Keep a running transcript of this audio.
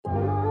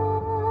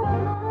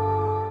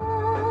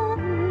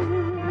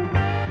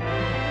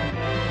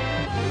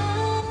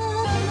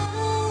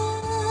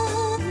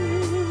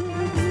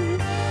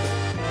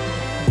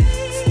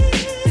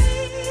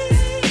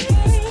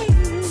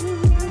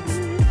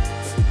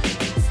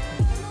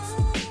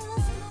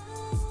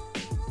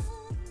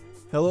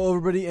Hello,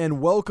 everybody, and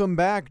welcome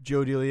back.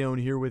 Joe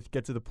DeLeon here with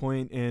Get to the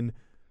Point, and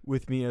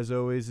with me, as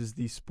always, is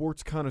the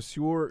sports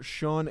connoisseur,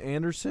 Sean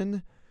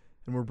Anderson,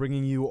 and we're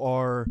bringing you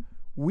our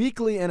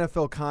weekly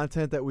NFL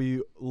content that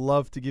we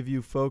love to give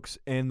you folks.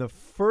 And the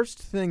first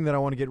thing that I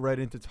want to get right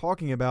into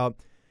talking about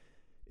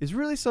is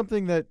really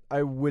something that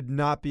I would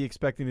not be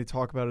expecting to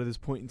talk about at this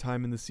point in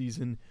time in the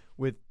season,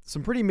 with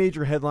some pretty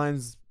major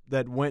headlines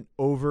that went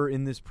over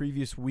in this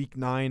previous week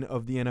 9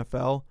 of the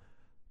NFL.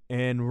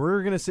 And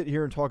we're going to sit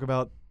here and talk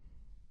about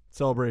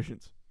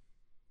celebrations.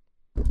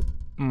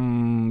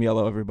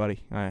 Yellow, everybody.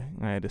 I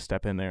had to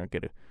step in there and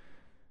get a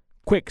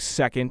quick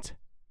second.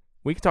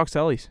 We can talk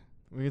Sellies.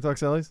 We can talk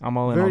Sellies? I'm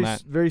all in on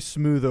that. Very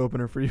smooth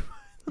opener for you.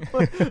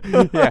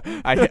 Yeah,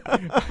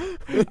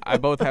 I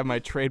both have my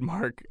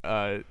trademark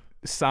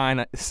sign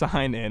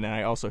in, and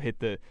I also hit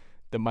the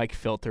mic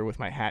filter with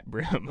my hat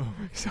brim.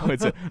 So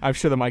I'm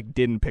sure the mic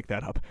didn't pick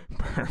that up.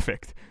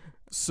 Perfect.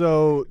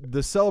 So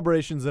the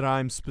celebrations that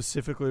I'm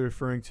specifically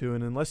referring to,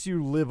 and unless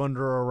you live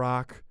under a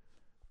rock,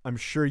 I'm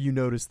sure you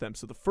noticed them.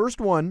 So the first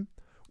one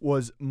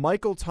was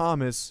Michael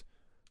Thomas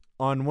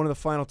on one of the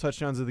final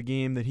touchdowns of the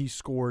game that he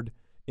scored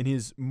in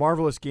his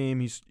marvelous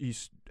game.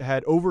 He's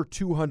had over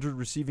 200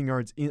 receiving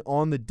yards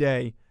on the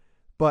day,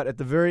 but at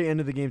the very end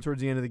of the game,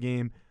 towards the end of the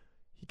game,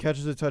 he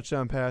catches a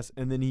touchdown pass,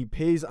 and then he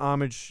pays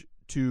homage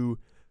to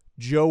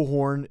Joe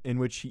Horn, in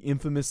which he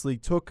infamously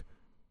took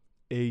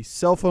a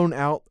cell phone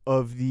out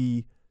of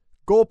the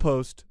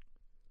goalpost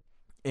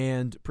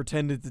and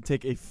pretended to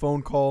take a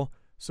phone call.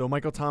 So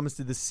Michael Thomas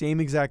did the same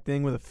exact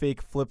thing with a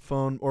fake flip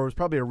phone, or it was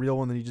probably a real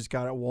one that he just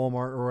got at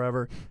Walmart or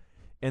wherever.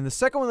 And the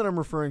second one that I'm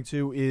referring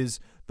to is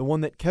the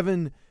one that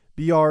Kevin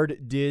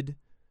Byard did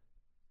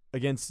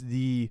against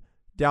the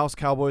Dallas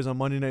Cowboys on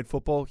Monday Night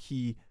Football.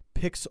 He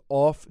picks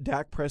off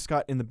Dak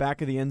Prescott in the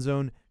back of the end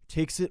zone,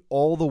 takes it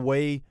all the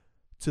way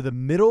to the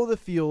middle of the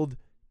field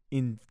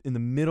in the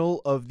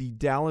middle of the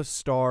Dallas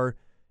Star,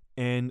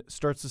 and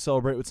starts to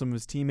celebrate with some of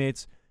his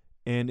teammates.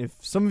 And if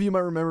some of you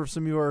might remember, if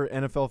some of you are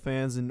NFL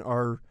fans and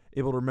are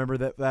able to remember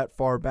that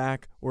far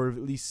back, or have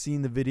at least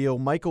seen the video,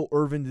 Michael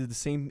Irvin did the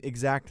same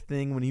exact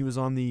thing when he was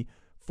on the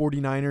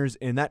 49ers,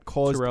 and that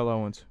caused... Terrell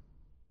Owens.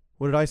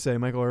 What did I say,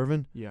 Michael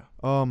Irvin? Yeah.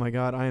 Oh, my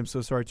God, I am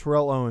so sorry.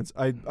 Terrell Owens.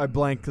 I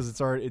blanked because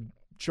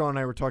Sean and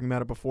I were talking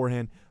about it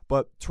beforehand,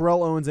 but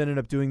Terrell Owens ended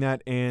up doing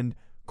that and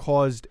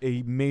caused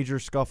a major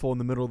scuffle in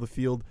the middle of the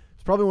field.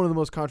 It's probably one of the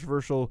most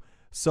controversial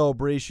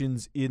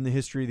celebrations in the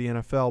history of the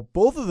NFL.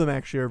 Both of them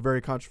actually are very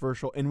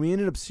controversial, and we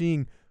ended up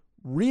seeing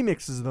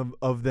remixes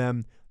of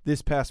them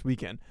this past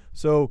weekend.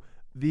 So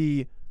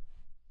the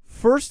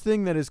first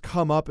thing that has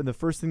come up and the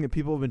first thing that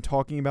people have been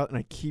talking about, and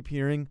I keep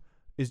hearing,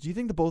 is do you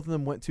think that both of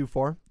them went too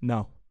far?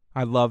 No.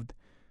 I'll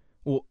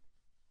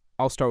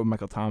start with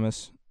Michael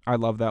Thomas. I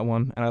love that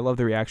one, and I love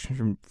the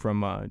reaction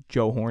from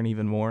Joe Horn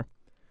even more.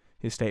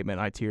 His statement,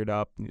 I teared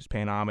up. He was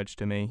paying homage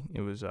to me. It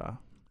was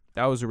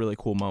that was a really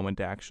cool moment,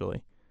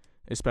 actually,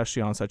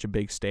 especially on such a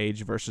big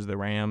stage versus the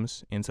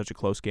Rams in such a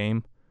close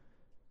game.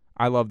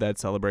 I love that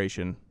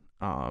celebration.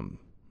 And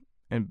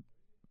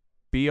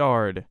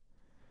Byard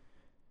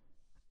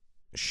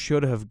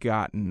should have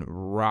gotten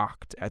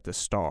rocked at the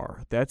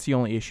Star. That's the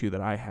only issue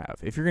that I have.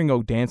 If you're going to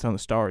go dance on the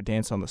Star,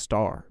 dance on the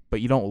Star.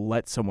 But you don't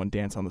let someone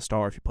dance on the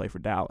Star if you play for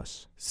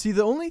Dallas. See,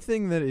 the only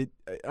thing that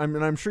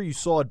I'm sure you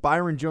saw it,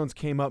 Byron Jones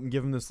came up and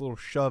gave him this little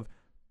shove.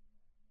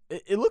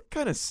 It looked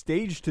kind of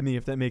staged to me,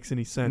 if that makes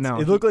any sense. No,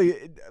 it looked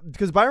like,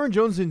 because Byron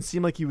Jones didn't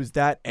seem like he was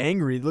that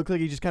angry. It looked like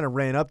he just kind of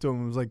ran up to him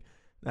and was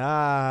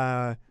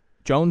like,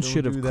 Jones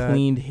should have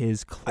cleaned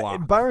his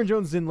clock. Byron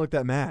Jones didn't look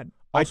that mad.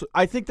 Also,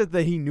 I think that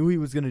he knew he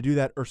was going to do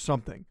that or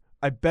something.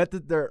 I bet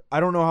that I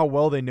don't know how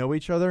well they know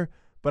each other,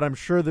 but I'm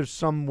sure there's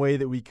some way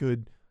that we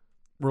could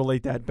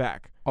relate that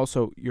back.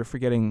 Also, you're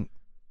forgetting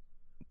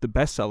the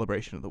best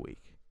celebration of the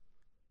week.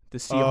 The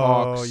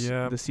Seahawks, Oh,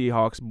 yeah. The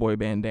Seahawks boy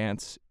band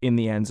dance in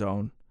the end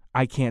zone.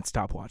 I can't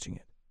stop watching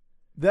it.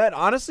 That,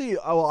 honestly,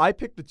 I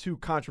picked the two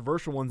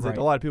controversial ones that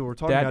a lot of people were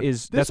talking about.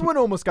 This one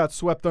almost got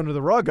swept under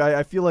the rug.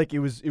 I feel like it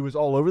was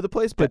all over the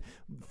place, but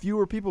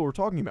fewer people were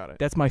talking about it.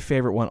 That's my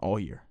favorite one all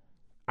year.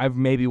 I've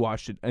maybe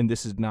watched it, and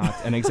this is not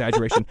an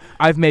exaggeration,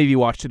 I've maybe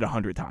watched it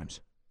 100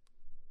 times.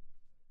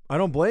 I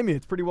don't blame you.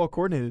 It's pretty well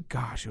coordinated.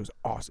 Gosh, it was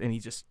awesome. And he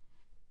just...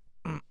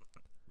 It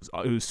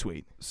was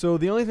sweet. So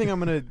the only thing I'm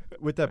going to,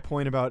 with that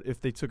point about if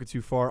they took it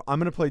too far, I'm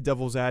going to play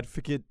devil's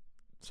advocate.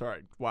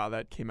 Sorry, wow,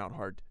 that came out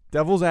hard.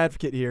 Devil's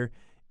advocate here,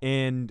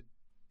 and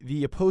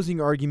the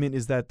opposing argument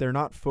is that they're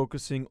not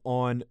focusing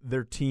on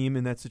their team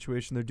in that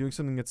situation. They're doing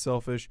something that's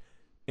selfish,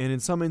 and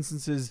in some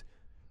instances,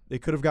 they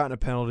could have gotten a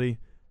penalty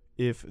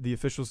if the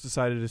officials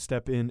decided to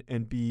step in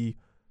and be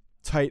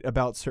tight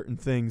about certain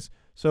things.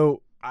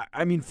 So,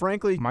 I mean,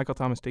 frankly... Michael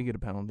Thomas did get a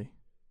penalty.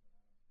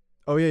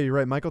 Oh, yeah, you're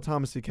right. Michael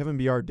Thomas did. Kevin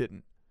Byard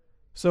didn't.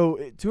 So,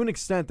 to an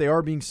extent, they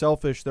are being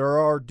selfish. They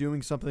are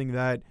doing something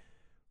that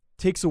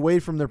takes away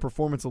from their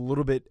performance a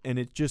little bit, and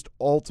it just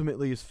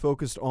ultimately is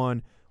focused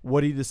on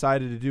what he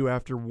decided to do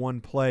after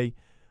one play.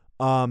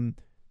 And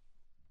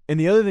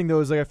the other thing,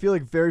 though, is I feel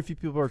like very few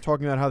people are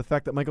talking about how the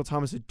fact that Michael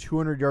Thomas had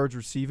 200 yards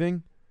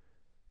receiving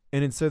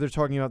and instead they're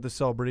talking about the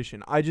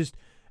celebration.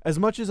 As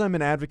much as I'm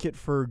an advocate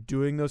for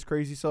doing those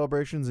crazy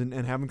celebrations and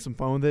having some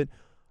fun with it,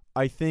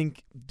 I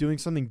think doing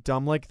something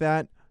dumb like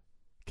that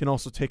can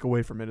also take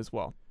away from it as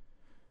well.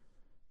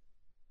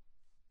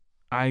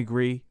 I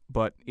agree,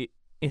 but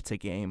it's a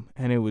game,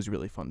 and it was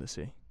really fun to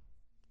see.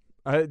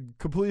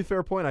 Completely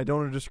fair point. I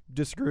don't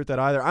disagree with that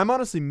either. I'm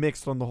honestly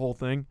mixed on the whole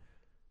thing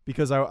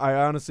because I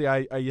honestly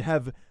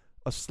have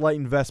a slight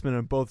investment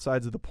on both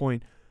sides of the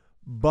point.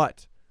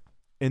 But,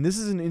 and this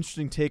is an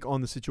interesting take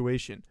on the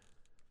situation,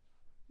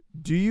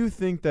 do you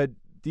think that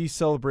these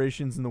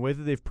celebrations and the way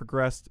that they've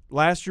progressed,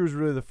 last year was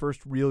really the first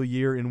real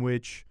year in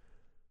which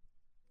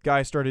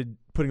guys started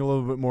putting a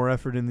little bit more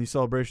effort in these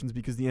celebrations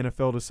because the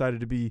NFL decided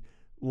to be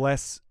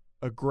less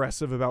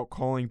aggressive about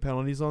calling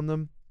penalties on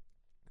them?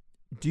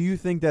 Do you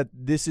think that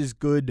this is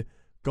good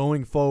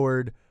going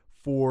forward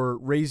for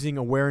raising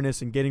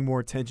awareness and getting more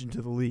attention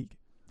to the league?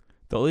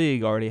 The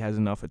league already has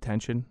enough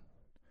attention.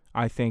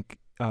 I think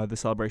the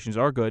celebrations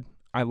are good.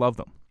 I love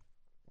them.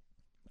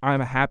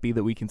 I'm happy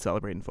that we can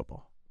celebrate in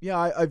football. Yeah,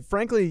 I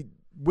frankly,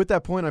 with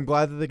that point, I'm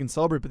glad that they can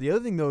celebrate. But the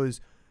other thing, though, is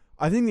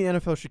I think the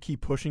NFL should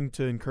keep pushing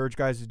to encourage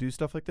guys to do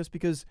stuff like this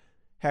because,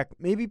 heck,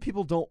 maybe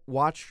people don't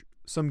watch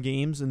some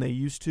games and they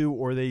used to,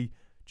 or they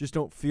just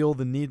don't feel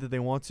the need that they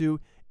want to.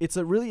 It's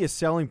really a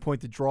selling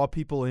point to draw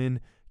people in,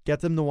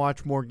 get them to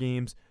watch more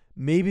games.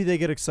 Maybe they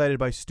get excited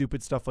by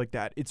stupid stuff like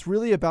that. It's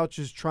really about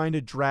just trying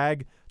to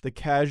drag the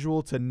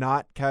casual to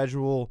not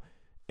casual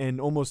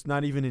and almost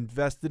not even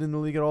invested in the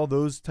league at all,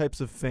 those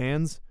types of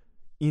fans,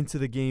 into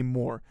the game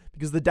more.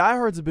 Because the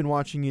diehards have been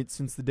watching it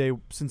since day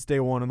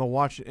one, and they'll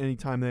watch it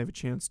anytime they have a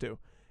chance to.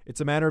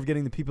 It's a matter of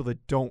getting the people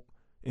that don't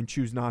and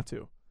choose not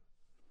to.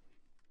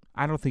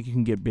 I don't think you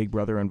can get Big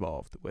Brother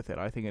involved with it.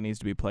 I think it needs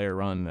to be player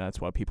run. That's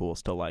why people will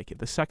still like it.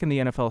 The second the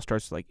NFL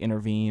starts to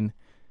intervene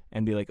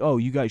and be like, "Oh,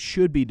 you guys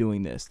should be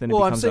doing this," then it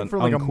becomes I'm saying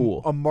from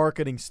uncool. A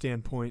marketing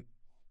standpoint.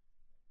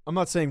 I'm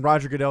not saying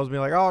Roger Goodell's be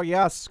like, "Oh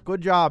yes,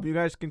 good job, you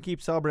guys can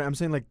keep celebrating." I'm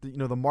saying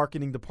the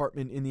marketing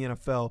department in the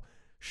NFL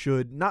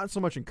should not so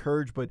much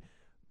encourage, but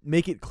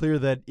make it clear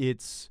that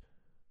it's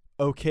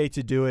okay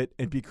to do it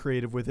and be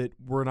creative with it.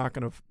 We're not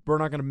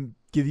gonna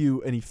give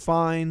you any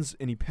fines,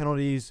 any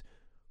penalties.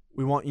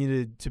 We want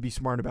you to be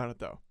smart about it,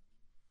 though.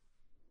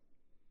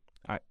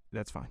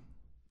 That's fine.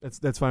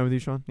 That's fine with you,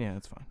 Sean? Yeah,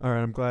 that's fine. All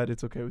right, I'm glad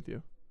it's okay with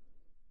you.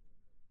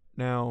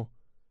 Now,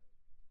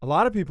 a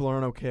lot of people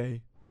aren't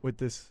okay with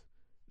this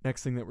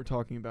next thing that we're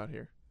talking about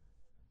here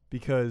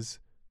because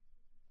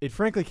it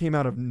frankly came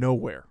out of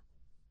nowhere.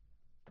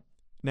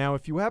 Now,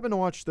 if you happen to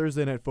watch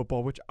Thursday Night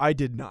Football, which I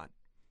did not,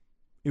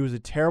 it was a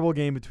terrible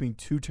game between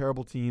two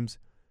terrible teams,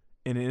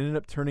 and it ended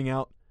up turning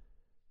out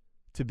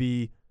to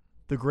be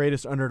the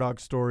greatest underdog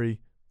story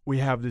we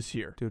have this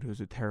year. Dude, it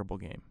was a terrible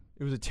game.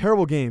 It was a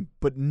terrible game,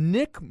 but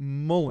Nick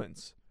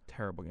Mullins,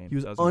 Terrible game. he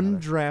was Doesn't matter.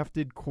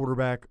 undrafted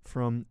quarterback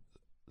from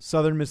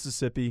Southern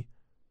Mississippi,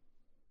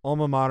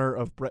 alma mater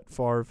of Brett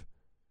Favre,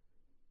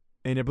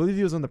 and I believe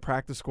he was on the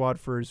practice squad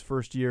for his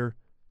first year.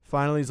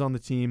 Finally, he's on the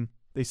team.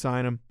 They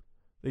sign him.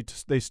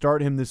 They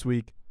start him this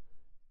week,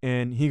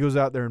 and he goes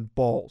out there and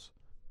balls.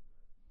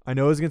 I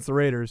know it's against the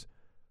Raiders,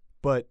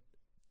 but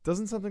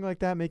doesn't something like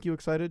that make you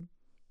excited?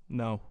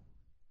 No.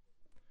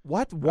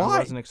 What? Why? I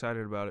wasn't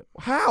excited about it.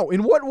 How?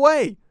 In what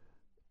way?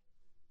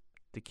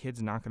 The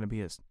kid's not going to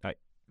be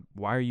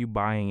why are you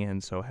buying in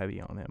so heavy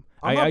on him?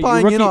 I'm not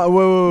buying in on.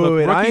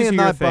 Wait. I am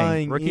not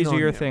buying in on Rookies are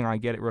your him. thing. I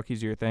get it.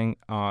 Rookies are your thing.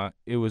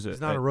 It was He's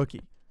not a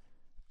rookie.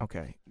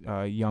 Okay.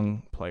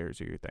 Young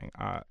players are your thing.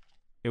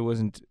 It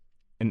wasn't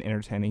an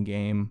entertaining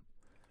game.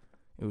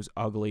 It was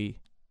ugly.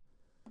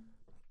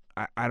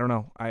 I don't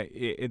know.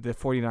 The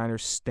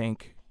 49ers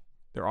stink.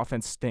 Their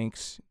offense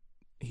stinks.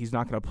 He's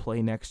not going to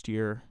play next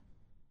year.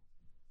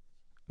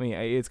 I mean,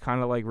 it's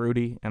kind of like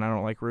Rudy, and I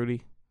don't like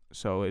Rudy.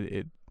 So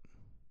it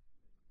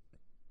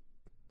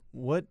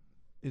What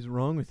is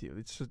wrong with you?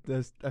 It's just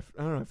I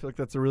don't know. I feel like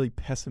that's a really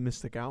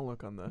pessimistic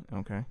outlook on the.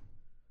 Okay.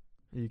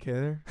 Are you okay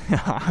there?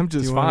 I'm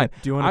just fine.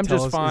 Do you want to I'm tell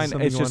just us? fine. Is there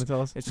something It's you want to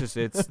tell us?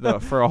 It's the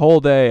for a whole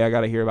day I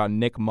got to hear about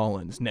Nick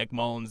Mullins. Nick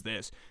Mullins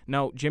this.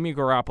 No, Jimmy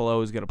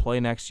Garoppolo is going to play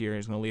next year.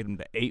 He's going to lead them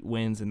to 8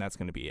 wins, and that's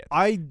going to be it.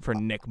 For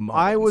Nick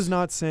Mullins. I was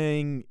not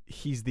saying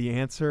he's the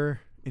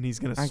answer and he's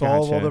going to I solve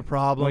all gotcha. the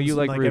problems. Well, you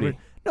and like Rudy.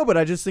 No, but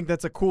I just think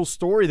that's a cool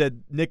story that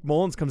Nick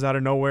Mullins comes out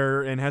of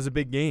nowhere and has a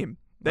big game.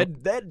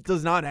 That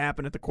does not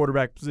happen at the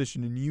quarterback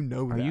position, and you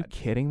know that. Are you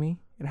kidding me?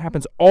 It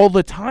happens all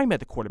the time at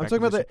the quarterback I'm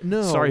talking position.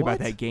 about that. No, Sorry what?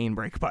 about that gain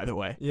break, by the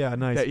way. Yeah,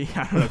 nice. I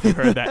don't know if you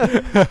heard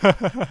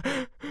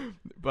that.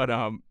 But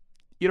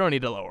you don't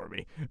need to lower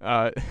me.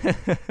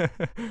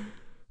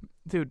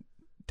 Dude,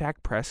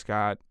 Dak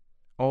Prescott,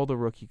 all the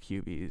rookie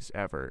QBs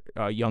ever,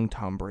 young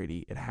Tom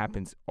Brady, it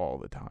happens all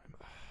the time.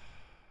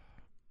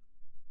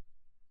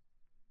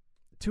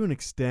 To an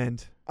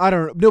extent. I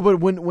don't know. No, but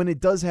when it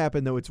does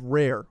happen, though, it's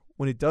rare.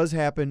 When it does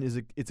happen,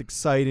 it's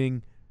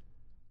exciting.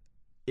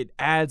 It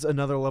adds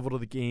another level to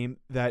the game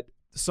that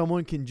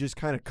someone can just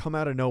kind of come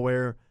out of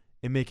nowhere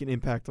and make an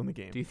impact on the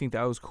game. Do you think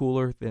that was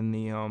cooler than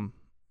the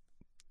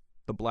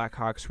the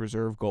Blackhawks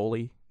reserve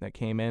goalie that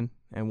came in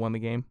and won the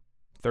game.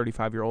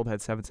 35-year-old,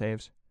 had 7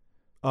 saves.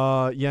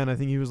 Yeah, and I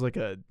think he was like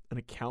an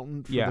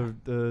accountant for Yeah.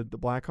 the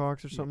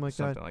Blackhawks or something like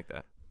Something like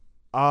that.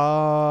 that.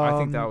 I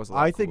think that was a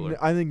lot cooler.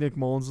 I think Nick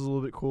Mullins is a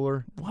little bit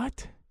cooler.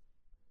 What?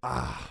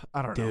 I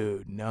don't know.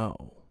 Dude,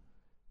 no.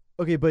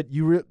 Okay, but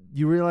you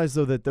realize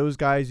though that those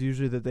guys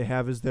usually that they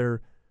have is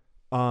their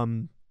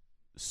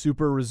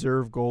super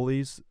reserve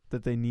goalies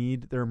that they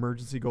need, their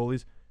emergency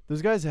goalies.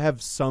 Those guys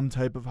have some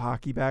type of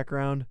hockey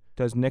background.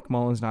 Does Nick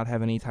Mullins not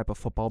have any type of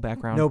football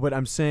background? No, but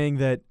I'm saying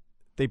that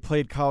they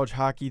played college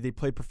hockey, they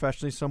played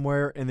professionally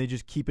somewhere, and they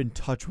just keep in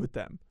touch with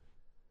them.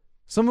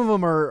 Some of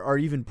them are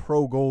even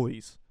pro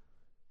goalies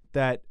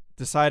that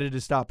decided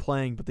to stop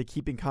playing, but they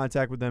keep in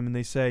contact with them and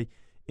they say,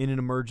 in an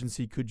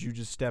emergency, could you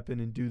just step in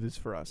and do this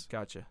for us?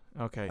 Gotcha.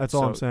 Okay. That's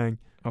all I'm saying.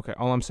 Okay,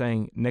 all I'm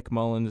saying, Nick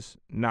Mullins,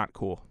 not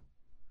cool.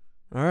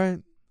 All right.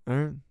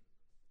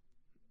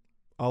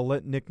 I'll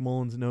let Nick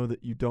Mullins know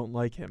that you don't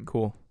like him.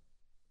 Cool.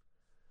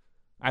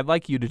 I'd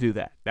like you to do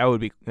that. That would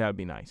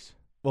be nice.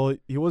 Well,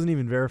 he wasn't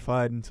even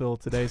verified until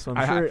today, so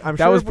I'm sure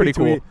that was if we pretty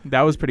cool. tweet-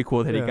 That was pretty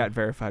cool that he Yeah. got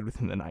verified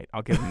within the night.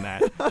 I'll give him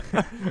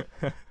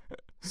that.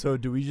 So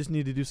do we just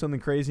need to do something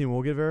crazy and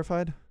we'll get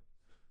verified?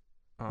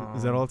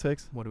 Is that all it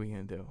takes? What are we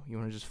going to do? You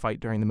want to just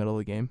fight during the middle of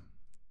the game?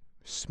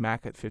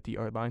 Smack at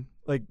 50-yard line?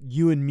 Like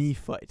you and me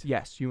fight.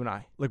 Yes, you and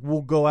I. Like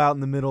we'll go out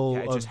in the middle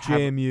Yeah, of just have-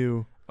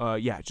 JMU.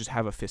 Just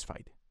have a fist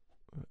fight.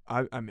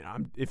 I mean,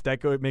 if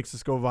that makes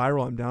us go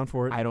viral, I'm down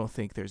for it. I don't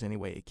think there's any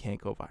way it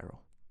can't go viral.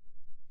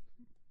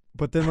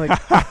 But then, like,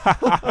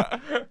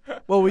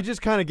 well, we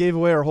just kind of gave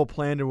away our whole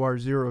plan to our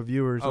 0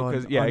 viewers.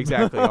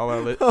 Exactly. All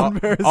on all of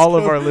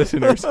Periscope. our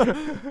listeners.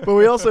 But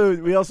we also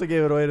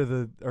gave it away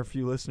to our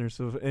few listeners.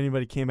 So if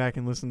anybody came back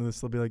and listened to this,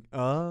 they'll be like,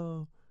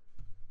 "Oh,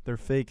 they're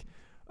fake."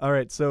 All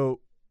right. So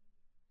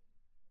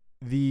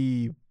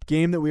the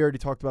game that we already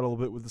talked about a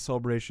little bit with the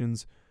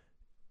celebrations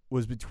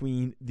was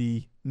between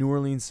the New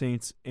Orleans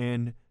Saints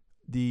and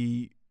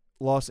the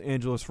Los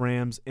Angeles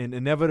Rams, and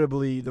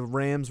inevitably the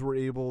Rams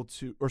they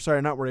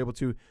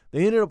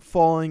ended up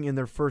falling in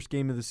their first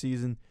game of the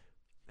season,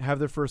 have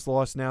their first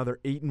loss now. They're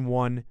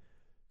 8-1.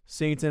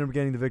 Saints ended up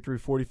getting the victory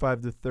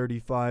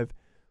 45-35.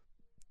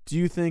 Do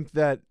you think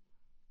that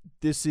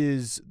this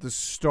is the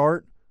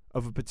start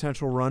of a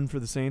potential run for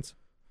the Saints?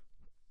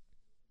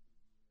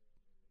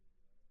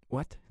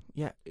 What?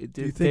 Yeah, you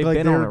they've think, like,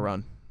 been on they're- a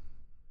run.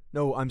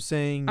 No, I'm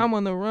saying I'm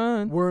on the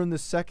run. we're in the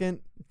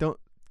second. Don't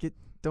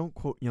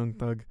quote Young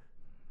Thug.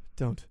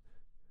 Don't.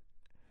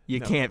 You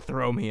No. can't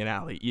throw me an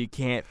alley. You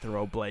can't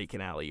throw Blake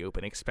an alley-oop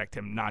and expect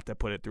him not to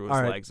put it through his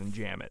All right. legs and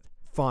jam it.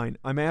 Fine.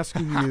 I'm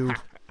asking you.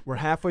 We're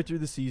halfway through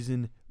the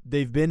season.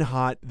 They've been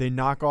hot. They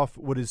knock off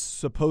what is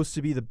supposed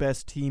to be the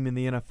best team in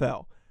the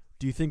NFL.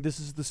 Do you think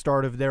this is the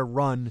start of their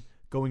run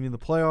going in the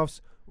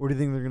playoffs, or do you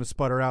think they're going to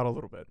sputter out a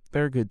little bit?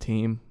 They're a good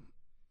team.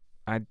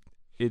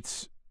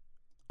 It's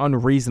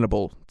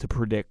unreasonable to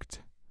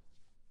predict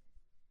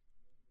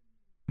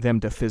them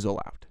to fizzle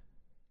out.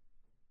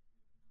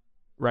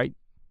 Right?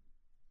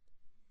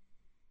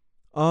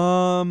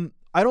 I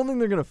don't think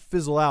they're going to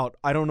fizzle out.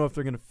 I don't know if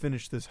they're going to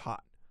finish this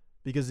hot,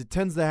 because it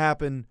tends to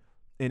happen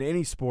in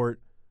any sport.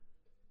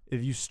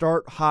 If you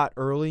start hot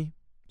early,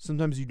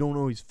 sometimes you don't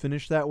always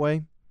finish that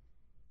way.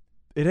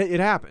 It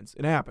happens.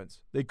 It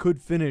happens. They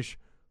could finish,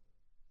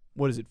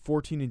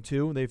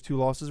 14-2? They have 2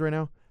 losses right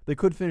now. They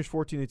could finish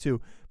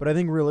 14-2, but I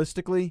think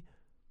realistically,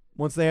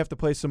 once they have to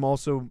play some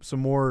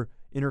more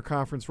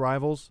interconference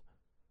rivals,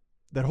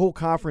 that whole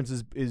conference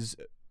is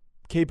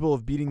capable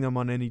of beating them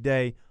on any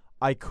day.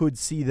 I could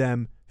see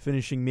them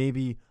finishing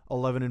maybe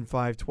 11-5,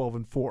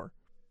 12-4,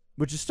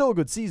 which is still a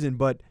good season,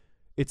 but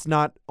it's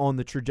not on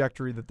the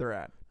trajectory that they're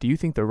at. Do you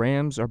think the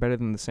Rams are better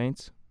than the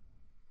Saints?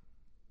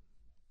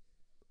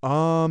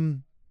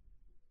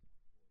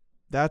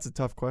 That's a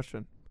tough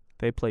question.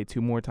 They play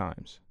 2 more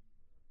times.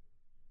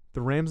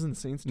 The Rams and the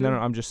Saints do? No,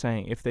 I'm just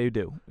saying, if they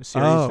do, a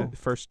series,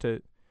 first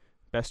to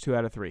best 2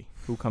 out of 3,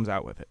 who comes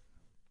out with it?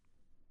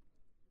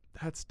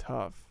 That's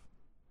tough.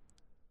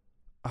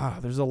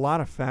 There's a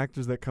lot of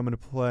factors that come into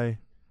play.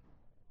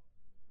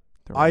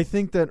 I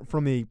think that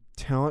from a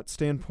talent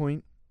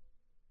standpoint,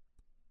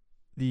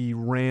 the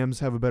Rams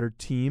have a better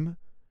team,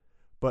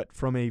 but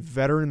from a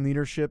veteran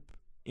leadership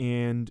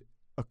and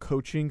a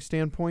coaching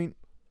standpoint,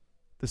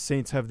 the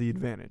Saints have the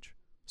advantage.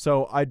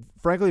 So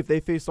frankly, if they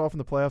faced off in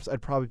the playoffs,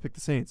 I'd probably pick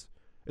the Saints.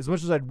 As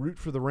much as I'd root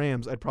for the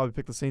Rams, I'd probably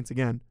pick the Saints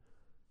again.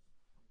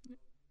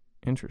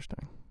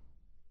 Interesting.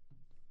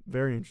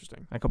 Very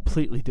interesting. I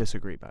completely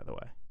disagree, by the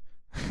way.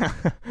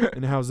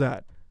 And how's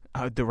that?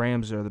 The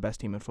Rams are the best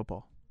team in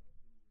football.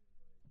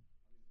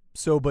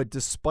 So, but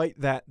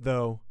despite that,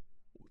 though,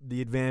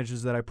 the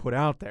advantages that I put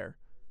out there,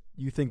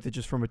 you think that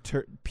just from a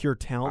pure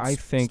talent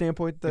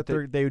standpoint that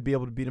they would be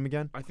able to beat them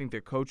again? I think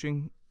they're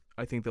coaching.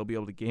 I think they'll be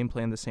able to game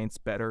plan the Saints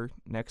better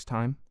next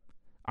time.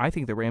 I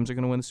think the Rams are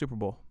going to win the Super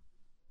Bowl.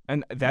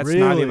 And that's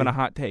not Really? even a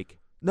hot take.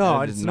 No,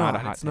 That it's is not. a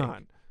hot It's take.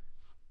 not.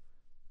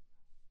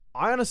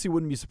 I honestly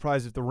wouldn't be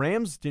surprised if the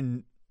Rams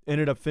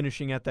ended up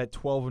finishing at that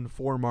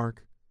 12-4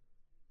 mark,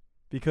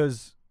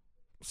 because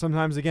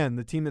sometimes, again,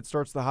 the team that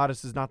starts the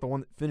hottest is not the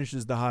one that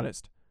finishes the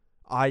hottest,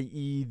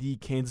 i.e. the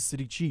Kansas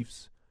City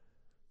Chiefs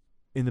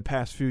in the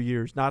past few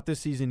years. Not this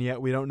season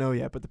yet. We don't know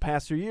yet. But the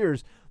past few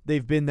years,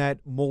 they've been that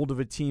mold of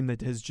a team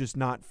that has just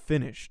not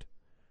finished.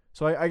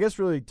 So I guess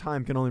really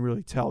time can only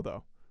really tell,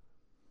 though.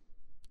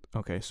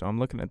 Okay, so I'm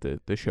looking at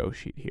the show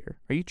sheet here.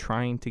 Are you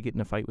trying to get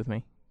in a fight with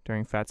me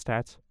during Fat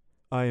Stats?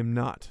 I am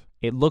not.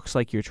 It looks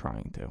like you're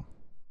trying to.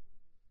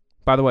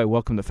 By the way,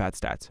 welcome to Fat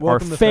Stats,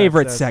 Welcome our to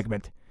favorite Fat Stats.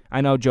 segment.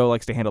 I know Joe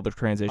likes to handle the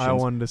transitions, I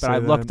wanted to say but I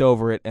that. looked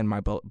over it and my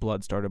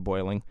blood started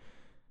boiling.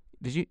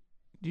 Did you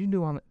do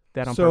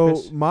that on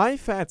purpose? So my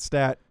fat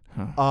stat,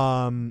 Gosh.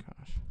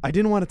 I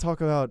didn't want to talk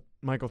about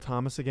Michael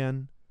Thomas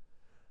again,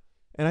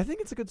 and I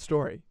think it's a good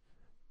story.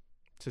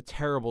 It's a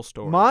terrible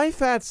story. My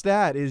fat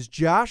stat is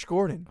Josh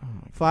Gordon. Oh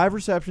my 5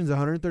 receptions,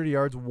 130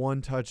 yards,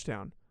 1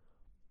 touchdown.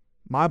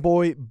 My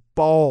boy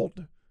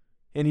balled,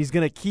 and he's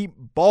going to keep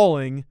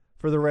balling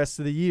for the rest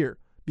of the year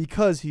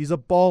because he's a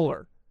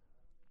baller.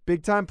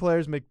 Big-time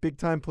players make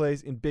big-time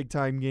plays in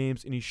big-time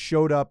games, and he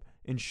showed up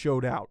and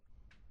showed out.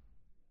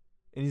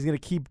 And he's going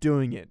to keep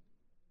doing it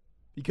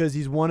because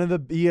he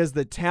has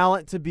the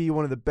talent to be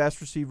one of the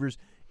best receivers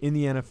in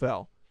the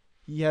NFL.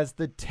 He has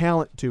the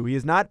talent to. He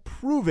has not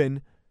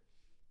proven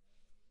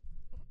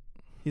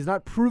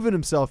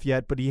himself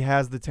yet, but he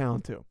has the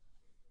talent to.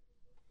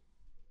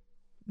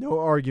 No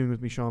arguing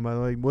with me, Sean, by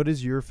the way. What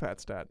is your fat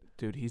stat?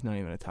 Dude, he's not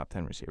even a top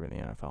 10 receiver in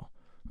the NFL.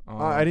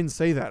 I didn't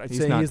say that. I'd He's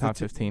say not he has top the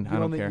 15. You I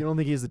don't think, care. You don't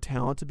think he has the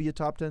talent to be a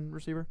top 10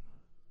 receiver?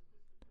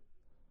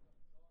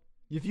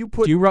 If you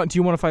put Do you want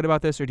to fight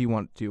about this, or do you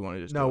want to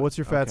just no, do it? what's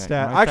your fat Okay,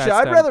 stat? my Actually,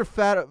 fat I'd rather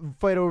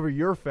fight over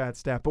your fat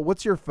stat. But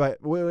what's your fat?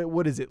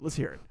 What is it? Let's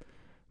hear it.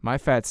 My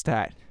fat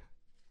stat,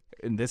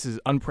 and this is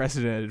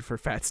unprecedented for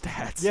fat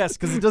stats. Yes,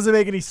 because it doesn't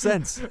make any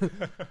sense.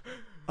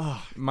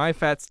 My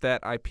fat stat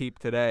I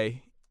peeped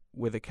today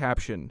with a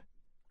caption: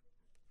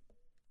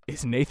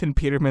 is Nathan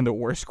Peterman the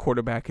worst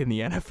quarterback in the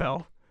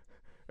NFL,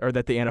 or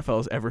that the NFL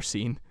has ever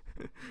seen?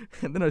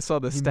 And then I saw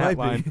the He stat might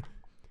line: be.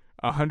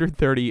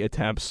 130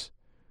 attempts,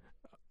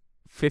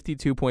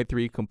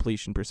 52.3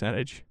 completion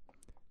percentage,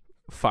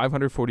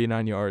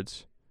 549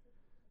 yards,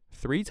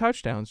 3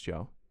 touchdowns,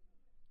 Joe,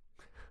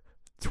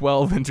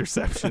 12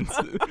 interceptions,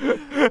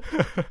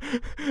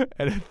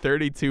 and a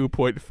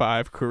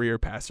 32.5 career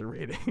passer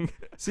rating.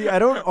 See, I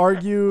don't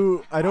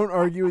argue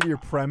with your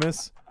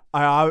premise.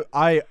 I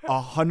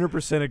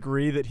 100%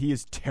 agree that he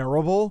is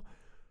terrible.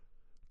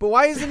 But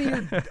why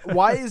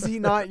is he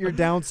not your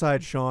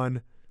downside,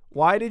 Sean?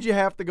 Why did you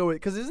have to go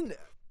with?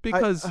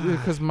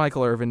 Because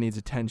Michael Irvin needs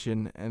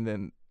attention, and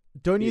then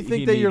Don't you he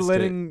think that you're needs to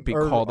letting be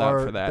called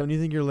out for that. Don't you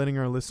think you're letting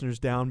our listeners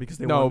down because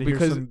they No, want to hear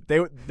because some?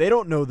 They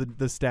don't know the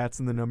stats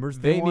and the numbers.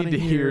 they wanna need to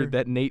hear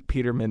that Nate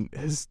Peterman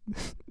has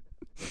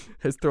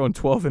thrown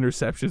 12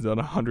 interceptions on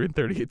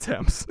 130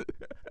 attempts.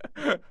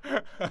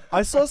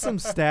 I saw some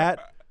stat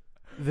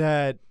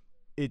that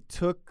it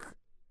took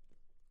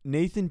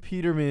Nathan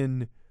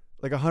Peterman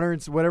like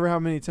 100 whatever how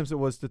many attempts it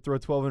was to throw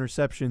 12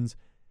 interceptions,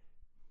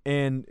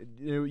 and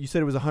you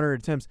said it was 100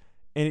 attempts,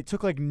 and it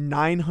took like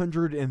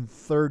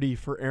 930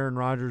 for Aaron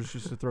Rodgers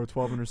just to throw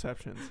 12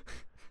 interceptions.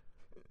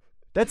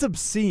 That's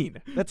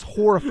obscene. That's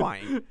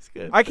horrifying.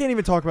 I can't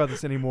even talk about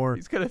this anymore.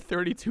 He's got a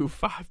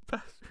 32.5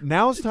 pass.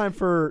 Now it's time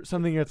for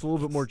something that's a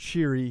little bit more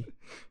cheery,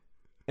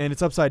 and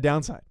it's upside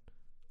downside.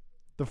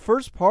 The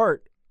first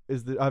part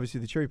is obviously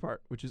the cheery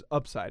part, which is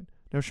upside.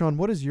 Now, Sean,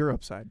 what is your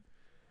upside?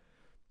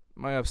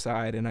 My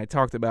upside, and I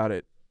talked about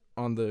it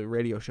on the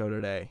radio show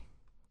today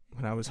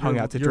when I was hung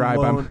You're- out to you're dry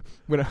lone.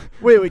 by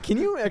Wait, can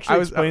you actually I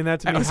was- explain that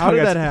to I me? was How hung did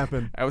out that to-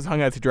 happen? I was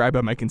hung out to dry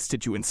by my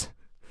constituents.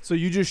 So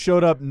you just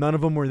showed up, none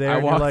of them were there, I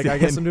and you're walked like, I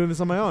guess in. I'm doing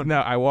this on my own. No,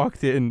 I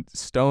walked in.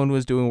 Stone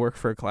was doing work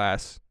for a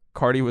class.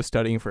 Cardi was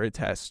studying for a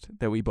test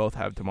that we both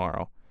have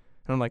tomorrow.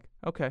 And I'm like,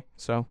 okay.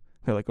 So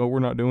they're like, oh, we're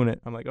not doing it.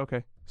 I'm like,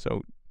 okay.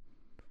 So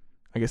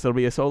I guess it'll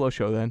be a solo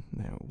show then.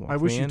 They walked I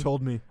wish me you in,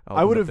 told me. opened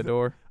I would up have the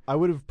door. I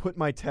would have put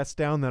my test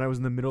down that I was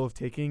in the middle of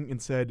taking and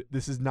said,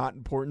 this is not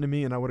important to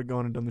me, and I would have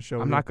gone and done the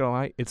show. I'm not gonna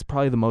lie. It's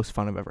probably the most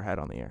fun I've ever had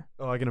on the air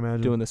Oh, I can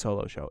imagine. doing the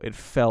solo show. It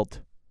felt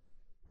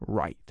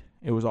right.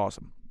 It was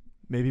awesome.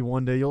 Maybe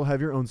one day you'll have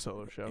your own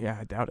solo show. Yeah,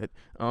 I doubt it.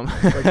 But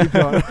keep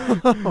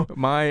going.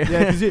 My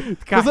Yeah,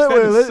 because God, that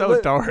is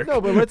so dark. No,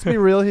 but let's be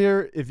real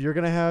here. If you're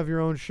gonna have your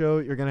own show,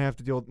 you're gonna have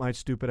to deal with my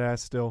stupid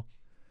ass still.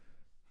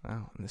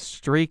 Wow, and the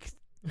streak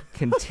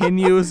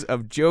continues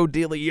of Joe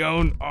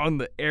DeLeon on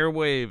the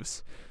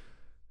airwaves,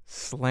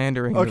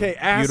 slandering Okay,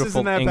 the ass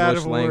beautiful isn't that English bad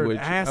of a language.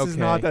 word. Ass okay. is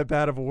not that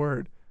bad of a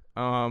word.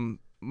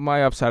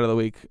 My upside of the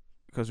week,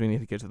 because we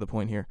need to get to the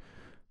point here.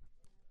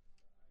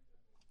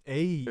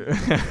 Hey.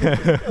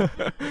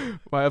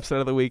 My upside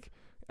of the week,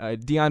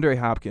 DeAndre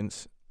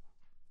Hopkins,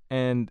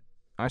 and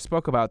I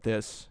spoke about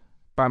this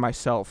by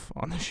myself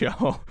on the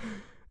show.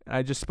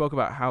 I just spoke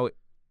about how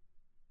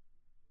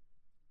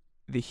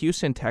the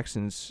Houston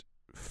Texans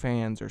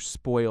fans are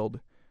spoiled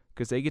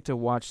because they get to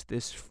watch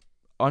this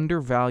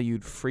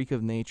undervalued freak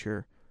of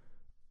nature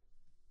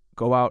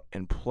go out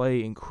and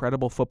play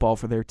incredible football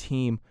for their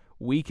team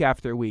week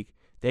after week.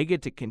 they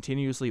get to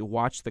continuously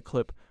watch the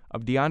clip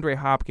of DeAndre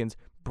Hopkins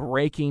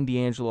breaking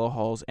D'Angelo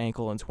Hall's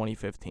ankle in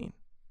 2015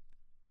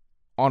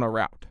 on a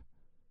route.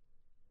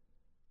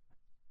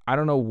 I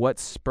don't know what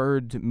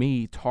spurred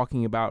me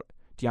talking about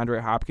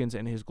DeAndre Hopkins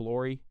and his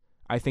glory.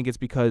 I think it's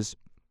because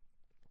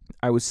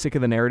I was sick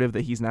of the narrative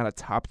that he's not a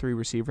top 3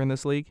 receiver in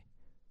this league,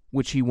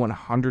 which he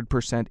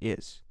 100%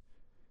 is.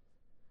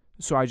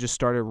 So I just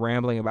started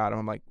rambling about him.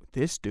 I'm like,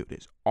 this dude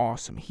is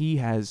awesome. He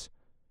has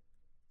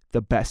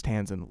the best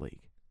hands in the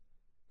league.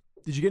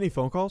 Did you get any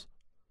phone calls?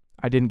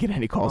 I didn't get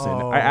any calls in.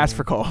 I asked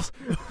for calls.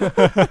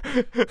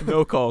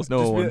 No calls,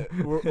 no Just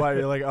one. Why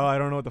you're like, I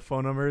don't know what the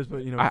phone number is,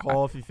 but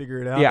call if you figure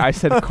it out. Yeah, I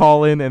said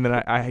call in, and then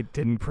I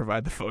didn't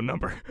provide the phone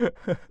number.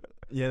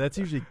 Yeah, that's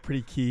usually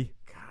pretty key.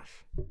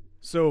 Gosh.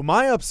 So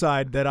my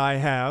upside that I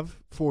have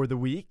for the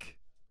week,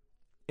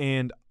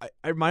 and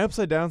my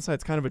upside downside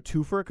is kind of a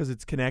twofer because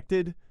it's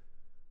connected.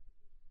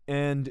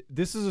 And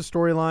this is a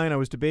storyline. I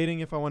was debating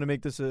if I want to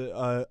make this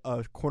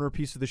a corner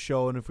piece of the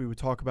show and if we would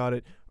talk about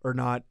it or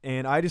not.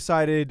 And I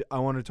decided I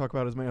wanted to talk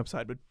about it as my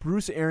upside. But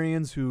Bruce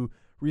Arians, who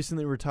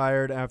recently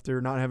retired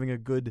after not having a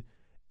good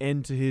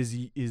end to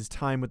his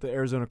time with the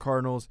Arizona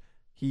Cardinals,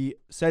 he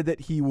said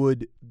that he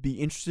would be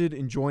interested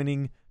in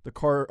joining the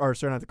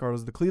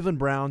Cleveland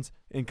Browns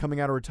and coming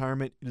out of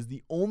retirement. It is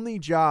the only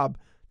job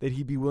that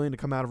he'd be willing to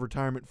come out of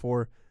retirement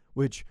for,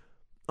 which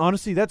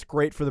honestly, that's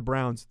great for the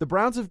Browns. The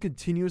Browns have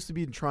continuously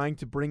been trying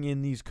to bring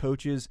in these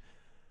coaches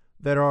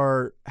that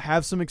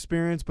have some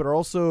experience, but are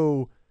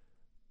also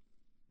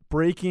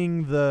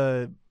breaking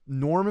the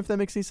norm, if that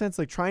makes any sense.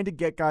 Like trying to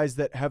get guys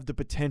that have the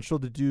potential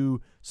to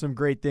do some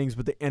great things,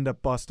 but they end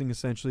up busting,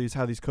 essentially, is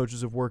how these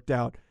coaches have worked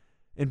out.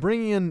 And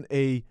bringing in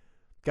a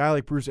guy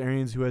like Bruce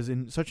Arians, who has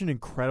such an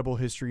incredible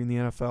history in the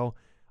NFL,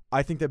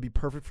 I think that'd be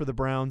perfect for the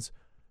Browns.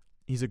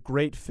 He's a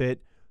great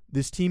fit.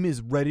 This team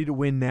is ready to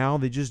win now.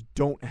 They just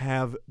don't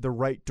have the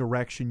right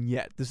direction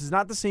yet. This is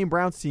not the same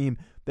Browns team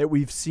that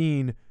we've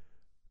seen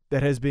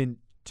that has been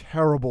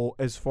terrible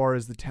as far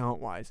as the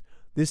talent-wise.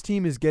 This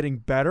team is getting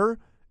better,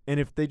 and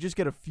if they just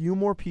get a few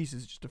more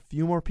pieces,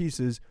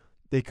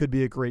 they could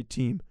be a great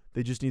team.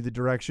 They just need the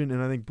direction,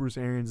 and I think Bruce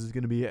Arians is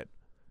going to be it.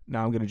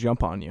 Now I'm going to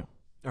jump on you.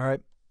 All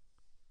right.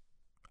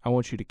 I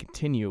want you to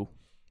continue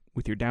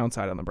with your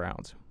downside on the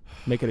Browns.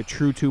 Make it a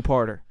true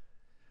two-parter.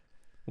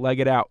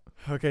 Leg it out.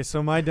 Okay,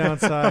 so my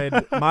downside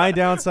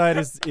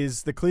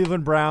is the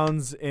Cleveland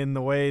Browns in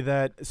the way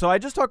that. So I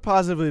just talked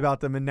positively about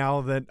them, and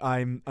now that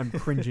I'm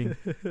cringing,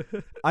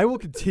 I will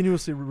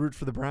continuously root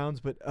for the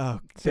Browns, but I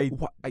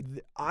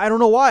don't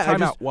know why.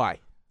 Time out. Why?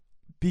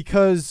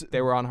 Because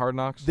they were on Hard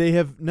Knocks.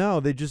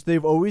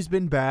 They've always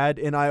been bad,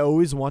 and I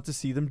always want to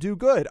see them do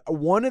good.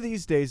 One of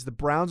these days, the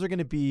Browns are going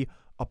to be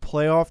a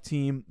playoff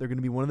team. They're going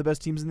to be one of the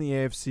best teams in the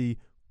AFC.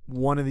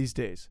 One of these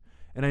days.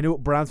 And I know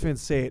Browns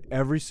fans say it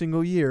every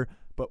single year,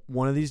 but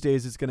one of these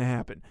days it's going to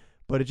happen.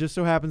 But it just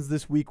so happens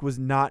this week was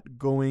not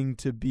going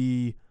to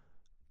be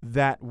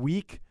that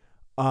week.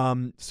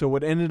 So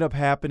what ended up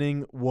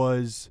happening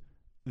was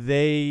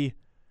they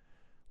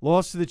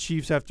lost to the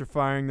Chiefs after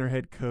firing their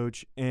head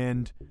coach,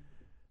 and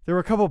there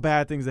were a couple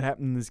bad things that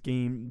happened in this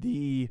game.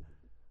 The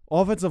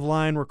offensive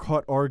line were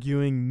caught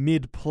arguing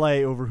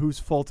mid-play over whose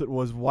fault it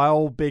was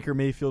while Baker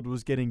Mayfield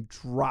was getting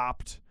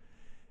dropped.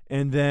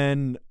 And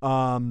then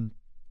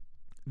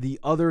the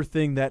other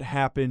thing that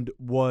happened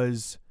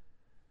was,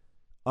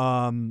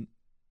 if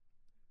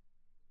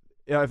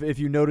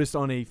you noticed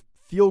on a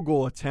field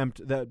goal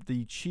attempt that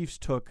the Chiefs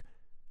took,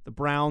 the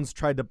Browns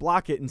tried to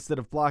block it. Instead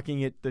of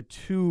blocking it, the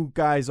two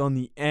guys on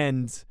the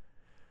end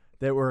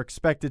that were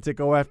expected to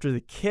go after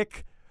the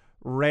kick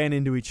ran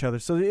into each other.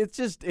 So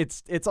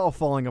it's all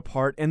falling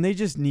apart, and they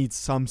just need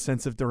some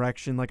sense of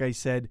direction. Like I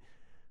said,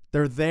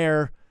 they're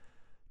there.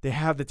 They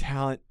have the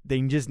talent.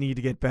 They just need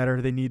to get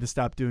better. They need to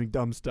stop doing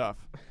dumb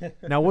stuff.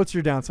 Now, what's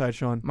your downside,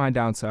 Sean? My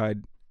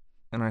downside,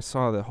 and I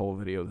saw the whole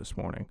video this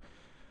morning.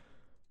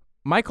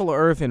 Michael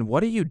Irvin,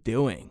 what are you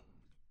doing?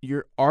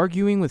 You're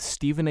arguing with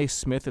Stephen A.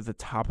 Smith at the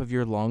top of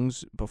your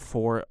lungs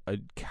before a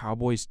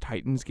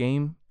Cowboys-Titans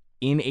game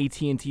in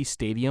AT&T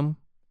Stadium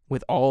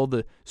with all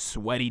the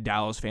sweaty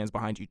Dallas fans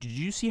behind you. Did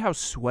you see how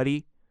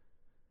sweaty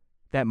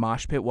that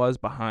mosh pit was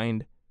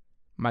behind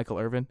Michael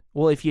Irvin?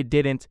 Well, if you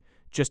didn't,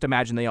 just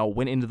imagine they all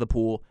went into the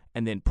pool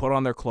and then put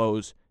on their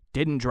clothes,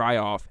 didn't dry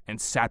off,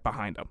 and sat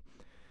behind them.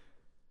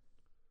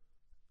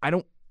 I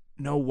don't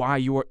know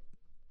why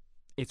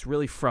it's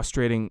really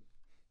frustrating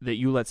that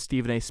you let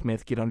Stephen A.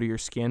 Smith get under your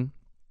skin.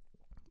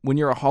 When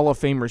you're a Hall of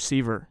Fame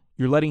receiver,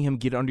 you're letting him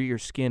get under your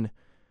skin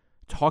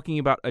talking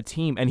about a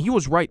team. And he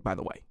was right, by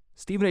the way.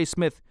 Stephen A.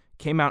 Smith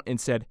came out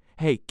and said,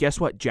 hey, guess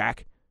what,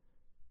 Jack?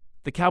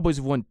 The Cowboys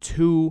have won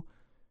 2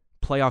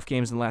 playoff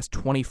games in the last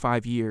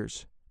 25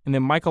 years. And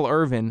then Michael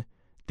Irvin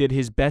did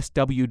his best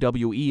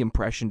WWE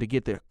impression to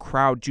get the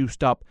crowd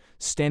juiced up,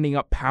 standing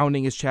up,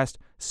 pounding his chest,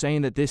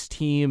 saying that this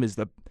team is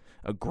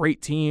a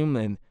great team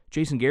and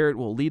Jason Garrett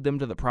will lead them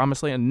to the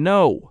promised land.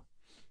 No.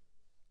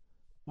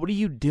 What are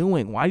you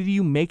doing? Why do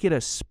you make it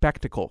a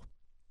spectacle?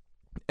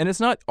 And it's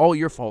not all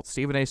your fault.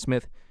 Stephen A.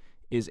 Smith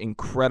is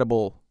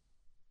incredible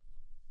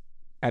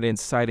at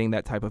inciting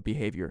that type of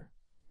behavior.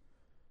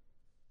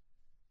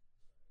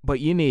 But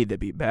you need to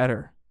be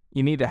better.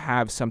 You need to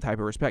have some type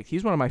of respect.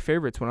 He's one of my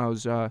favorites when I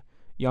was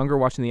younger,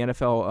 watching the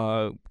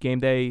NFL game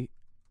day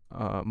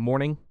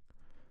morning.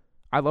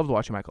 I loved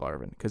watching Michael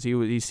Irvin because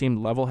he seemed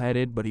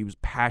level-headed, but he was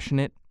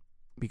passionate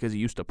because he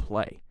used to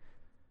play.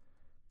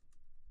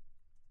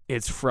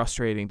 It's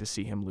frustrating to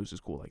see him lose his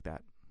cool like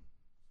that.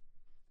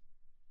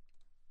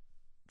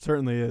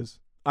 Certainly is.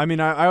 I mean,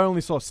 I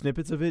only saw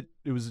snippets of it.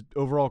 It was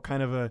overall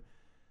kind of I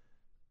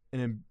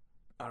don't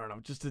know,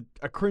 just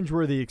a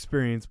cringeworthy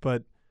experience,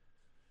 but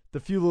the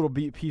few little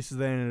pieces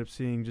that I ended up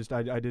seeing, just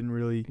I didn't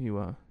really.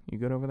 You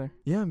good over there?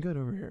 Yeah, I'm good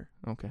over here.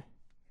 Okay.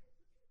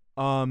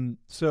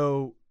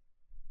 So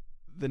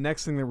the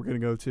next thing that we're gonna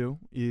go to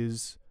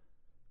is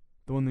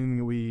the one thing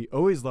that we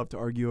always love to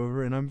argue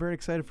over, and I'm very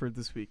excited for it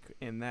this week,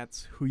 and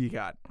that's who you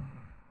got.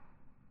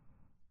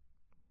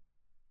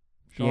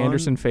 The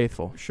Anderson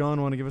faithful. Sean,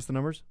 want to give us the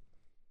numbers?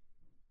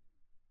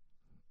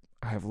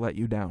 I have let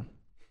you down.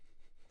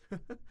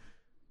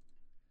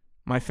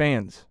 My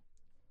fans,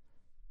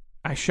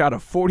 I shot a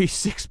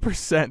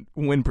 46%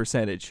 win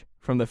percentage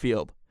from the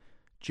field.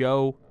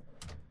 Joe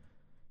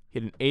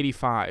hit an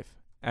 85,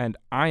 and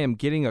I am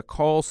getting a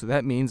call, so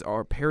that means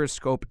our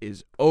Periscope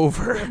is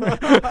over.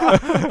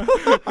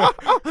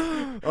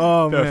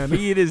 Oh, the man.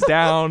 feed is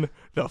down,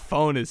 the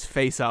phone is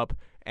face up,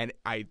 and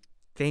I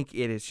think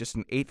it is just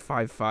an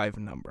 855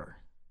 number.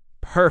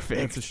 Perfect.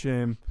 That's a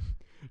shame.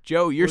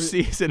 Joe, your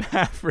season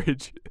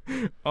average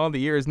on the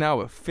year is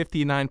now a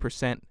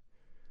 59%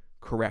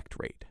 correct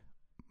rate.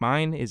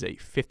 Mine is a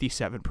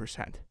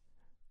 57%.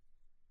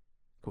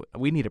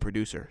 We need a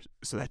producer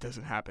so that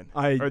doesn't happen.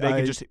 Or they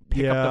can just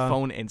pick up the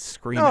phone and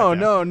scream at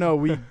them. No.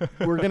 We're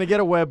going to get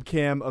a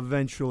webcam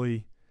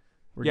eventually.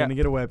 We're going to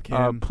get a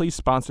webcam. Please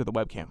sponsor the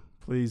webcam.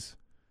 Please.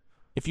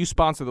 If you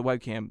sponsor the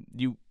webcam,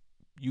 you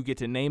get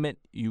to name it.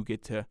 You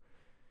get to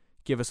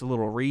give us a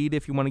little read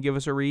if you want to give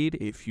us a read.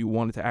 If you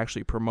wanted to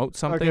actually promote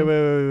something.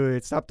 Okay,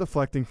 wait. Stop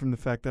deflecting from the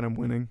fact that I'm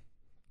winning.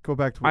 Go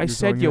back to what I you're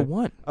said you about.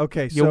 won.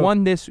 Okay, You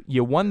won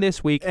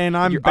this week, and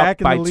I'm you're back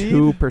up in the by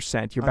lead.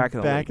 2%. You're back in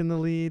the back lead. in the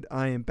lead.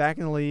 I am back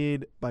in the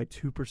lead by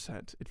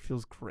 2%. It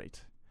feels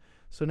great.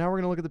 So now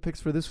we're going to look at the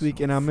picks for this week,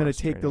 and I'm going to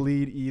take the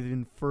lead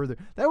even further.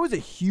 That was a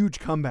huge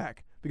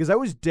comeback because I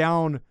was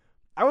down.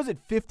 I was at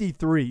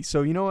 53.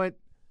 So you know what?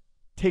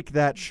 Take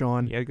that,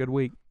 Sean. Yeah, good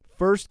week.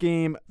 First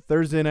game,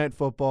 Thursday Night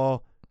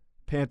Football,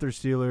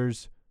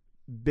 Panthers-Steelers.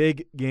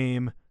 Big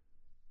game.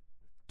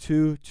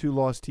 Two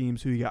lost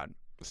teams. Who you got?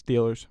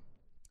 Steelers.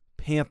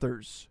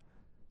 Panthers.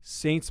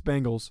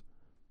 Saints-Bengals.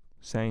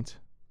 Saints.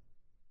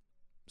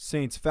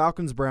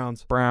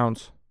 Falcons-Browns.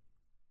 Browns.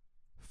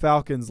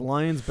 Falcons.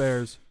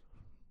 Lions-Bears.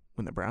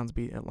 When the Browns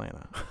beat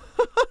Atlanta,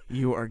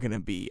 you are going to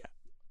be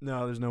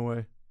No, there's no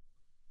way.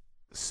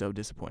 so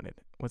disappointed.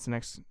 What's the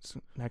next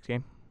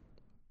game?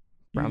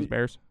 Browns,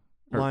 Bears?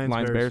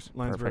 Lions, Bears?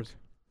 Lions, Perfect.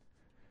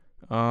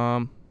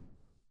 Bears.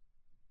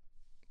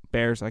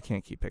 Bears, I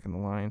can't keep picking the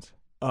Lions.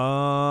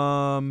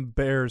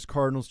 Bears,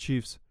 Cardinals,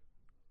 Chiefs.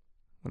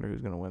 Wonder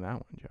who's going to win that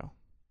one, Joe.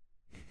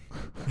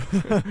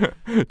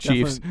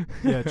 Chiefs.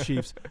 Yeah,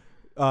 Chiefs.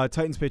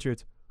 Titans,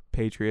 Patriots.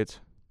 Patriots.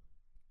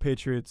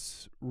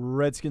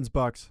 Redskins,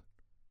 Bucks.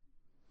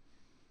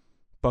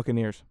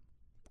 Buccaneers.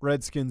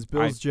 Redskins,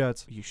 Bills,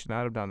 Jets. You should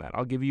not have done that.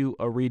 I'll give you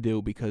a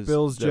redo because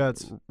Bills, the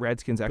Jets.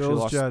 Redskins actually Bills,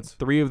 lost Jets.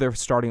 3 of their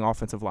starting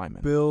offensive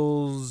linemen.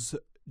 Bills,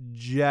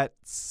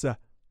 Jets. It's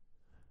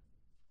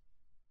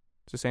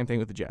the same thing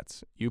with the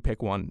Jets. You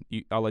pick one.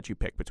 I'll let you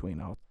pick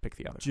between. I'll pick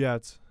the other.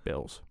 Jets.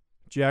 Bills.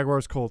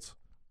 Jaguars, Colts.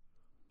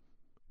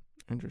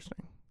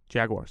 Interesting.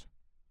 Jaguars.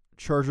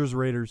 Chargers,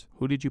 Raiders.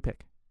 Who did you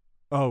pick?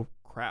 Oh,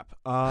 crap.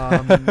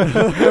 I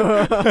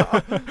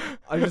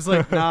was just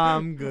like, nah,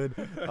 I'm good.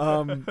 Do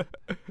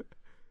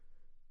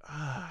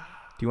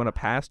you want to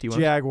pass? Do you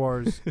want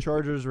Jaguars,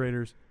 Chargers,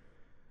 Raiders.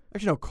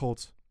 Actually, no,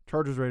 Colts.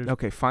 Chargers, Raiders.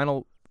 Okay,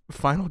 final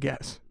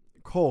guess.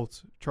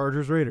 Colts,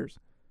 Chargers, Raiders.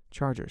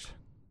 Chargers.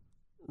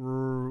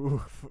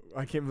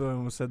 I can't believe I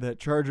almost said that.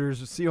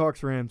 Chargers,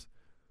 Seahawks, Rams.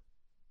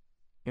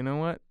 You know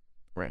what?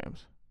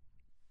 Rams.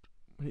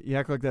 You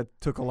act like that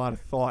took a lot of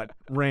thought.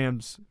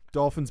 Rams,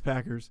 Dolphins,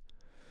 Packers.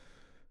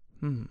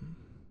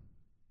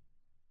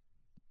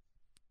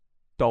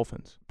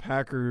 Dolphins.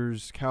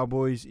 Packers,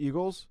 Cowboys,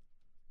 Eagles.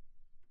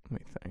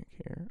 Let me think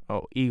here.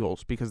 Oh,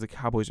 Eagles, because the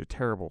Cowboys are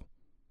terrible.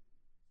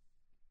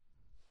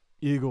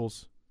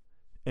 Eagles.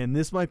 And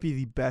this might be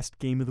the best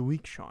game of the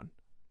week, Sean.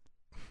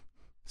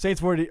 Saints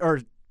 40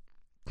 or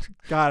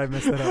God, I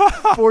messed that up.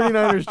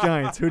 49ers,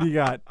 Giants. Who do you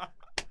got?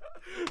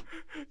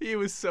 He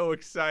was so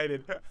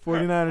excited.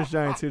 49ers,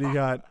 Giants. Who do you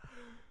got?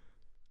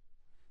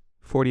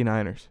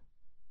 49ers.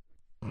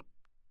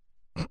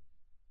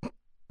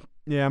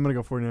 Yeah, I'm gonna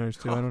go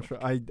 49ers too.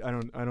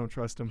 I don't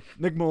trust him.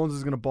 Nick Mullins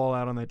is gonna ball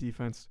out on that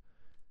defense.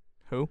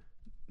 Who?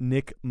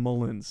 Nick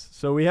Mullins.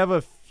 So we have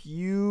a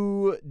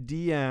few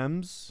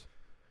DMs.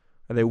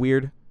 Are they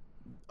weird?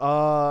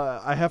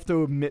 I have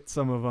to admit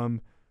some of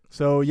them.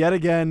 So yet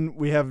again,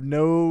 we have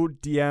no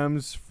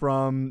DMs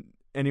from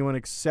anyone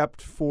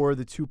except for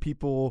the two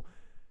people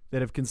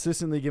that have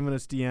consistently given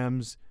us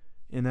DMs,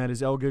 and that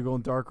is El Giggle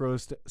and Dark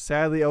Roast.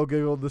 Sadly, El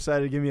Giggle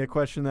decided to give me a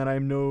question that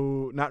I'm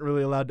not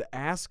really allowed to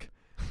ask,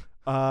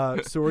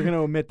 so we're going to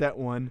omit that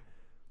one.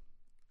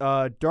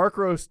 Dark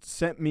Roast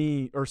sent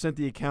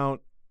the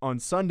account on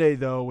Sunday,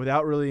 though,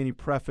 without really any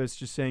preface,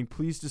 just saying,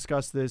 please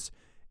discuss this,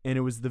 and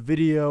it was the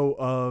video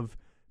of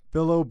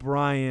Bill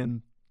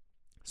O'Brien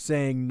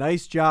saying,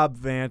 nice job,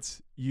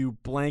 Vance, you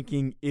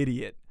blanking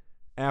idiot,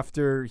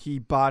 after he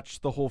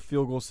botched the whole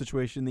field goal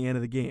situation at the end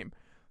of the game.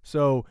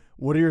 So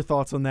what are your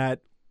thoughts on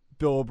that?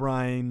 Bill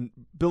O'Brien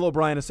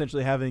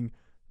essentially having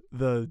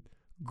the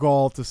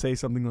gall to say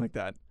something like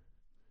that.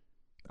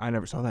 I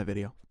never saw that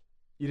video.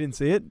 You didn't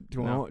see it? Do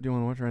you want to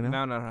watch right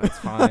now? No. It's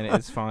fine.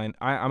 It's fine.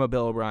 I'm a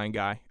Bill O'Brien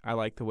guy. I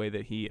like the way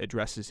that he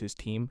addresses his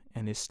team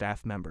and his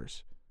staff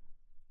members.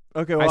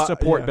 Okay, well, I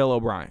support Bill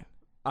O'Brien.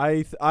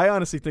 I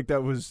honestly think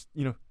that was,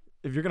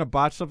 if you're going to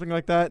botch something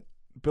like that,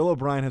 Bill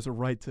O'Brien has a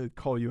right to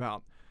call you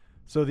out.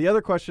 So the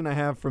other question I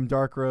have from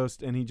Dark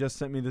Roast, and he just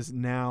sent me this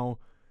now,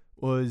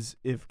 was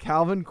if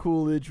Calvin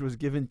Coolidge was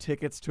given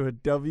tickets to a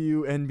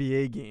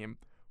WNBA game,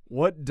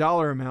 what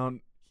dollar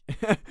amount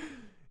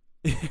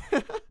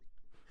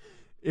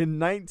in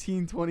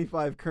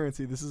 1925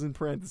 currency, this is in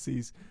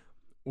parentheses,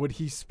 would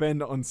he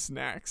spend on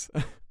snacks?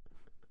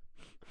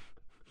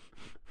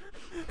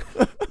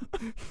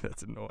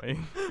 That's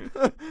annoying.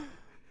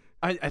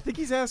 I think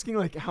he's asking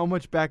like how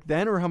much back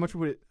then, or how much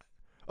would it?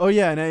 Oh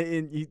yeah,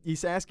 and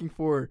he's asking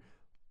for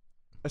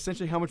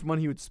essentially how much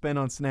money he would spend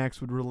on snacks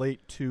would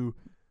relate to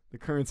the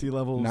currency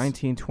levels.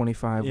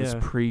 1925 was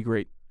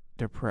pre-Great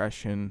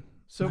Depression.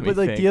 So, but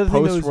like the other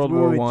thing is, World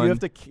War I.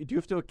 do you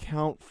have to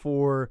account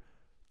for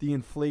the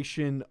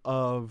inflation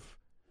of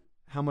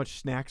how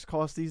much snacks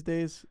cost these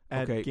days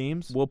at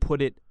games? We'll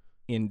put it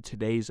in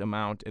today's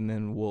amount, and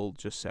then we'll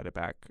just set it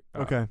back.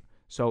 Okay.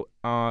 So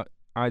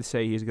I'd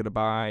say he's going to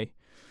buy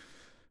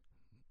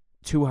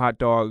 2 hot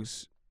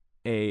dogs,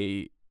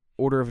 a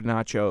order of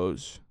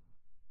nachos,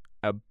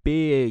 a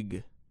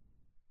big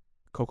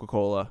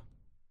Coca-Cola,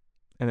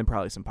 and then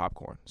probably some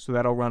popcorn. So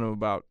that'll run him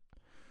about,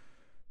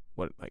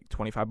 like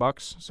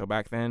 $25? So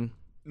back then.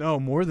 No,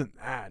 more than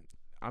that.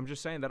 I'm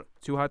just saying that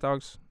 2 hot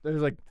dogs.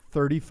 There's like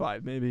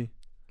 35 maybe.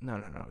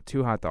 No.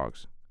 2 hot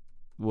dogs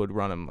would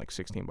run him like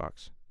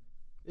 $16.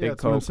 Yeah,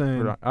 that's what I'm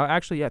saying.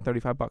 Actually, yeah,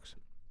 $35.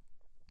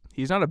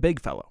 He's not a big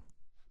fellow.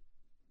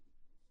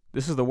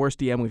 This is the worst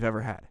DM we've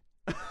ever had.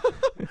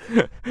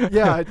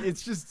 Yeah,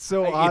 it's just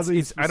so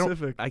oddly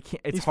specific. I can't.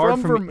 It's hard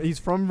for me. He's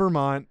from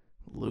Vermont.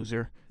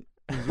 Loser.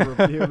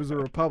 He was a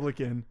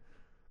Republican.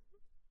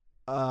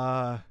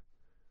 That's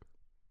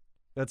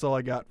all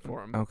I got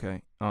for him.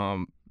 Okay.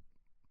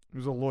 He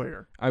was a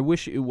lawyer. I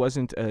wish it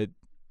wasn't a.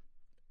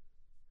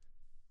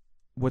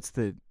 What's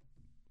the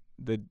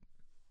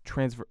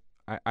transfer?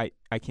 I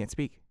can't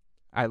speak.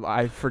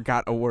 I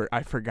forgot a word.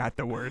 I forgot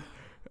the word.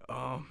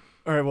 All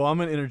right, well, I'm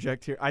going to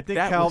interject here. I think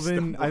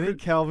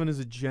Calvin is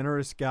a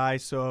generous guy,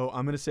 so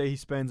I'm going to say he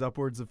spends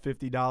upwards of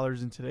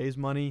 $50 in today's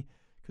money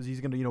because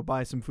he's going to,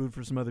 buy some food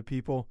for some other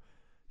people.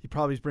 He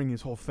probably is bringing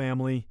his whole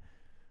family.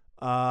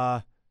 So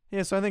I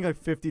think like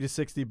 $50 to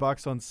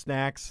 $60 on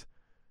snacks.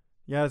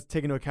 Yeah, it's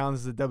taking into account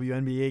this is a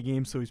WNBA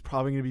game, so he's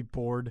probably going to be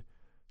bored.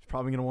 He's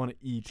probably going to want to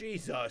eat.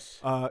 Jesus.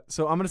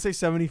 So I'm going to say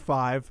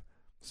 75.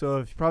 So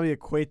if you probably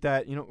equate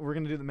that, we're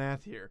going to do the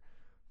math here.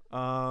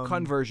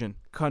 Conversion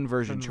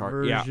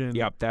chart.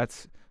 Yeah,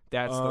 that's the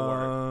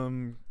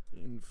word.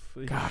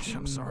 Inflation. Gosh,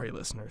 I'm sorry,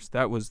 listeners.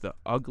 That was the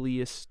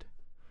ugliest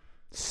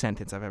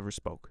sentence I've ever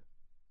spoke.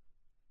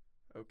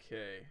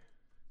 Okay.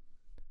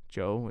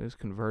 Joe is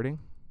converting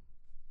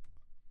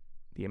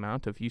the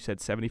amount of, you said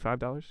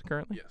 $75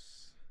 currently?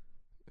 Yes.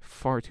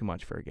 Far too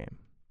much for a game.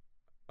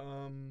 I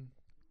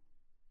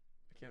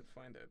can't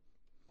find it.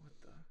 What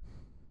the?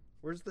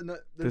 Where's the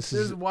nut?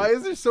 Why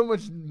is there so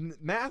much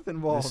math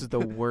involved? This is the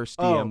worst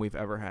DM we've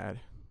ever had.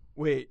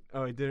 Wait.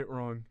 Oh, I did it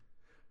wrong.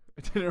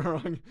 Wait,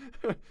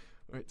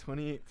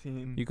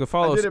 2018. You can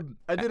follow us.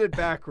 I did it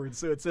backwards,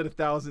 so it said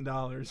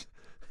 $1,000.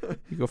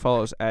 You can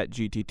follow us at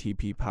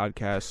GTTP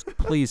Podcast.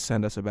 Please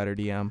send us a better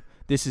DM.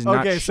 This is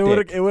not okay. So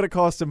it would have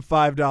cost him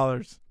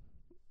 $5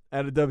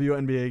 at a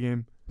WNBA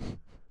game.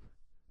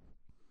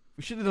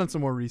 We should have done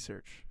some more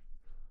research.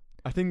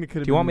 I think it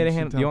could have. Do you want me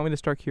to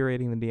start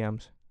curating the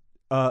DMs?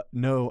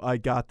 No, I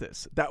got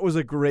this. That was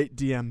a great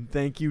DM.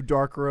 Thank you,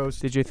 Dark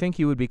Roast. Did you think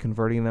you would be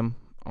converting them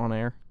on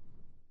air?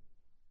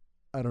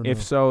 I don't know.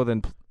 If so,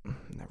 then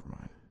never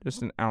mind.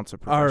 Just an ounce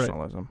of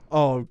professionalism.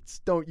 All right. Oh,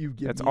 don't you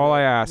give That's me all that.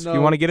 I ask. No, you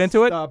want to get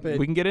into stop it?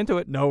 We can get into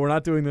it. No, we're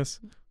not doing this.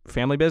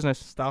 Family business.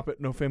 Stop it.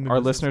 No family Our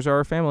business. listeners are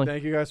our family.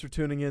 Thank you guys for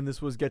tuning in. This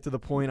was Get to the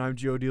Point. I'm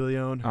Joe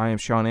DeLeon. I am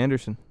Sean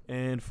Anderson.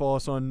 And follow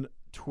us on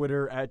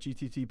Twitter at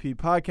GTTP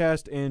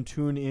Podcast, and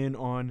tune in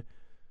on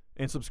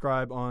and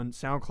subscribe on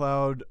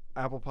SoundCloud,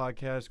 Apple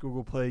Podcasts,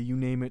 Google Play, you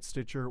name it,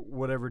 Stitcher,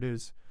 whatever it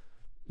is.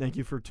 Thank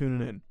you for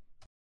tuning in.